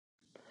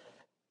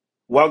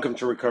Welcome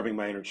to Recovering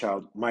My Inner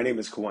Child. My name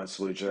is Kawan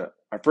Saluja.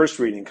 Our first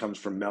reading comes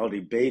from Melody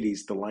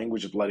Beatty's The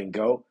Language of Letting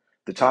Go.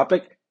 The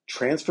topic,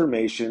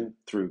 Transformation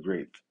Through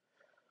Grief.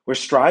 We're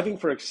striving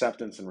for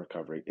acceptance and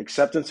recovery,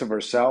 acceptance of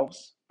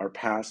ourselves, our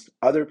past,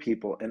 other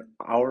people, and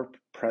our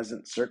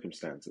present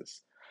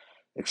circumstances.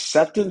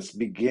 Acceptance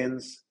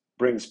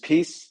brings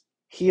peace,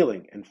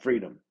 healing, and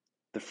freedom.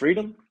 The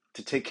freedom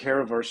to take care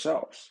of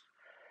ourselves.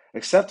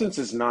 Acceptance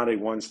is not a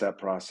one-step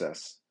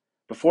process.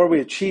 Before we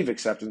achieve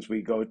acceptance,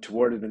 we go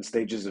toward it in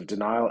stages of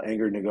denial,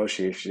 anger,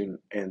 negotiation,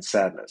 and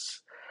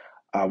sadness.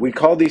 We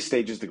call these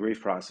stages the grief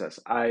process.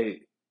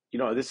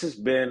 This has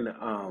been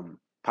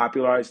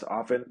popularized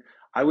often.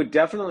 I would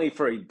definitely,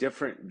 for a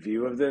different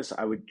view of this,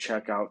 I would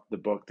check out the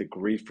book, The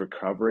Grief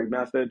Recovery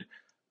Method.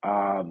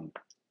 Um,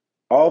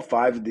 all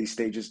five of these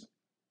stages,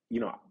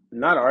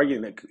 not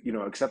arguing that,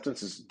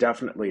 acceptance is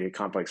definitely a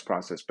complex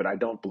process, but I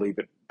don't believe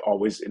it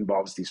always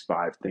involves these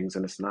five things,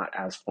 and it's not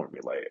as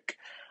formulaic.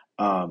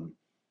 Um,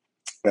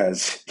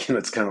 as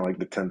it's kind of like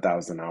the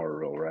 10,000 hour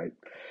rule, right?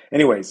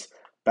 Anyways,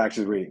 back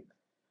to the reading.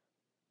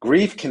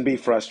 Grief can be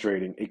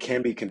frustrating. It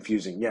can be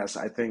confusing. Yes,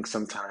 I think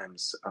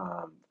sometimes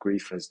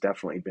grief has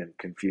definitely been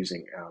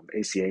confusing.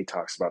 ACA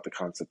talks about the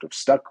concept of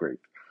stuck grief.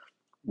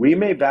 We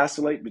may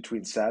vacillate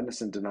between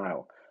sadness and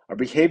denial. Our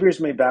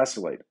behaviors may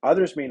vacillate.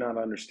 Others may not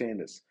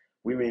understand us.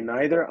 We may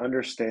neither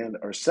understand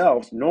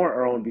ourselves nor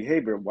our own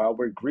behavior while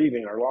we're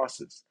grieving our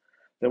losses.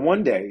 Then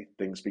one day,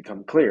 things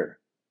become clear.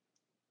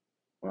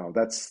 Wow,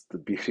 that's the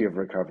beauty of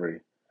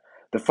recovery.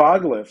 The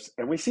fog lifts,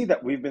 and we see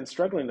that we've been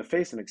struggling to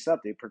face and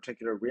accept a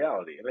particular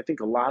reality. And I think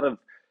a lot of,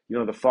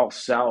 the false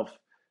self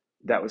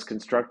that was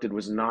constructed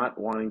was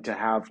not wanting to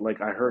have,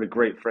 like I heard a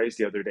great phrase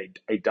the other day,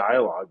 a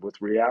dialogue with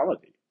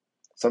reality.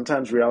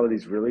 Sometimes reality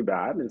is really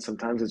bad and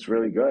sometimes it's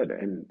really good.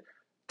 And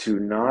to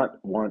not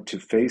want to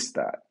face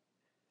that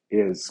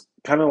is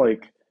kind of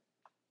like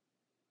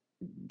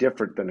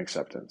different than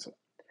acceptance.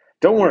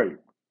 Don't worry.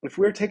 If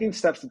we're taking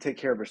steps to take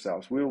care of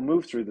ourselves, we will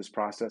move through this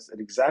process at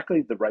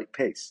exactly the right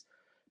pace.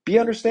 Be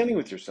understanding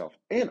with yourself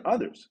and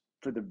others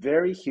for the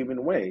very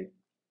human way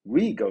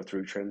we go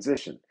through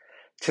transition.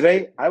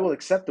 Today, I will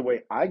accept the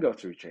way I go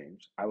through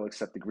change. I will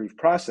accept the grief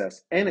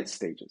process and its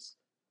stages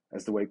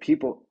as the way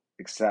people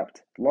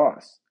accept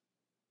loss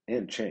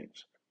and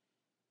change.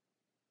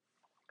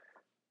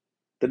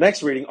 The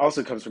next reading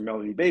also comes from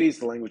Melody Beatty's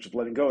The Language of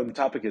Letting Go, and the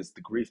topic is the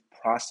grief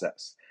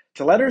process.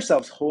 To let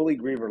ourselves wholly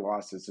grieve our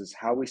losses is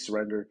how we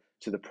surrender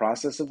to the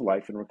process of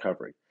life and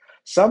recovery.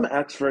 Some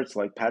experts,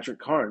 like Patrick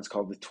Carnes,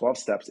 call the 12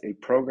 steps a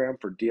program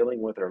for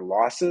dealing with our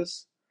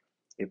losses,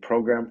 a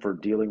program for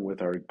dealing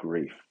with our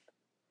grief.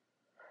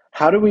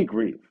 How do we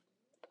grieve?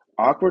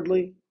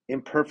 Awkwardly,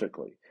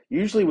 imperfectly,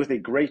 usually with a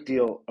great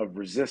deal of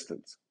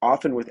resistance,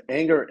 often with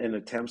anger and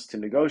attempts to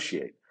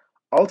negotiate,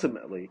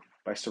 ultimately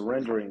by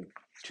surrendering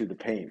to the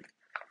pain.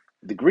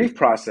 The grief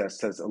process,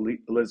 says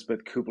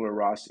Elizabeth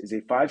Kubler-Ross, is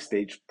a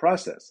five-stage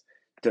process: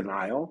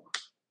 denial,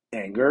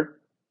 anger,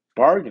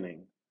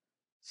 bargaining,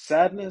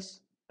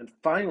 sadness, and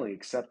finally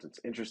acceptance.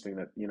 Interesting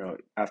that,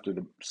 after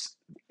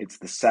it's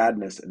the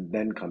sadness and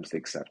then comes the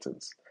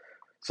acceptance.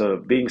 So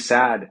being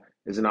sad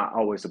is not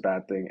always a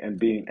bad thing, and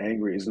being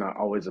angry is not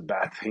always a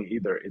bad thing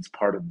either. It's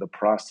part of the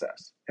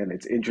process. And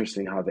it's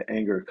interesting how the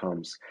anger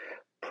comes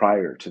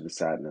prior to the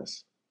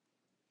sadness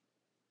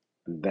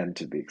and then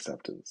to the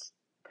acceptance.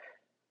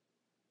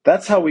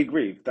 That's how we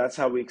grieve. That's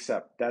how we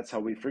accept. That's how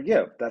we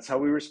forgive. That's how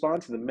we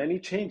respond to the many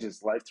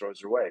changes life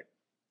throws our way.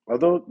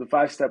 Although the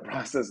five-step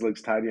process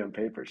looks tidy on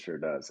paper, sure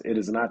does. It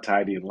is not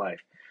tidy in life.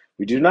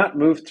 We do not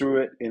move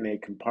through it in a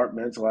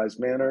compartmentalized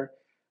manner.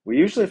 We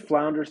usually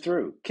flounder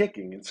through,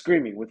 kicking and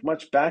screaming with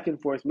much back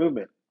and forth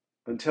movement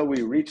until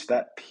we reach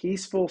that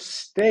peaceful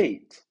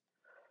state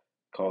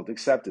called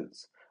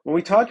acceptance. When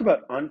we talk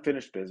about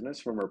unfinished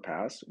business from our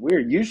past, we are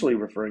usually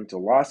referring to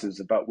losses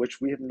about which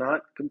we have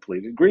not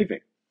completed grieving.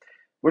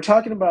 We're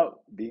talking about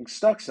being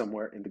stuck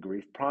somewhere in the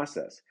grief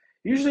process.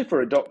 Usually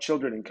for adult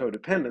children and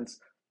codependents,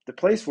 the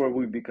place where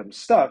we become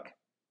stuck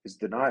is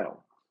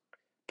denial.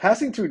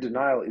 Passing through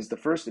denial is the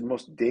first and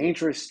most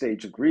dangerous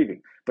stage of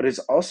grieving, but is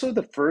also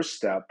the first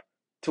step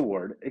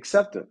toward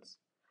acceptance.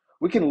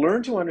 We can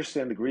learn to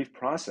understand the grief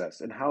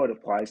process and how it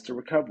applies to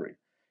recovery.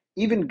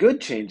 Even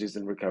good changes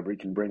in recovery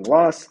can bring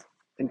loss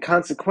and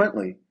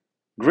consequently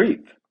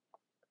grief.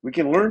 We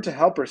can learn to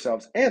help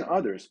ourselves and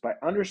others by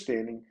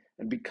understanding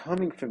and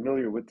becoming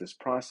familiar with this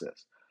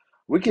process.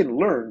 We can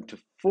learn to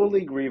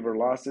fully grieve our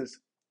losses,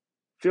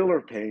 feel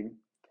our pain,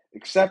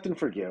 accept and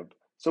forgive,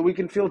 so we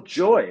can feel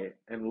joy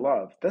and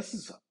love. This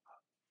is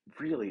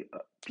really a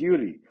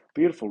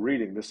beautiful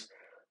reading.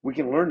 We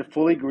can learn to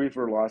fully grieve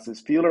our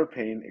losses, feel our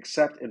pain,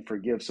 accept and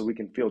forgive, so we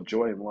can feel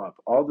joy and love.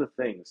 All the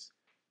things,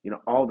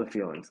 all the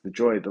feelings, the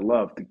joy, the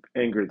love, the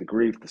anger, the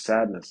grief, the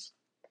sadness,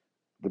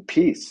 the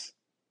peace,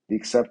 the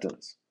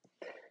acceptance.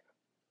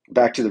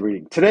 Back to the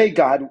reading. Today,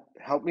 God,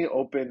 help me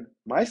open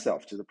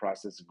myself to the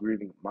process of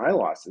grieving my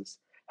losses.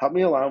 Help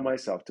me allow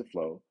myself to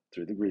flow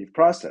through the grief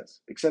process,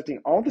 accepting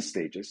all the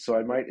stages so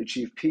I might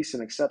achieve peace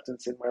and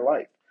acceptance in my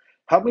life.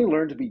 Help me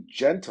learn to be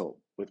gentle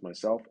with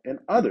myself and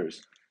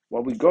others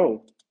while we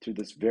go through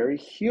this very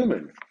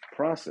human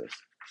process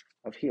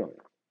of healing.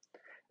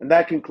 And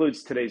that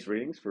concludes today's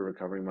readings for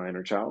Recovering My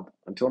Inner Child.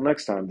 Until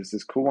next time, this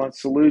is Kuwan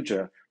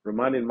Saluja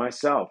reminding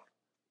myself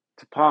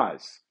to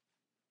pause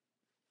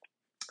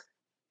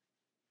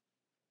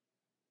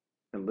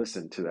and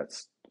listen to that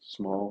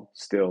small,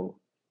 still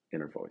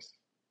inner voice.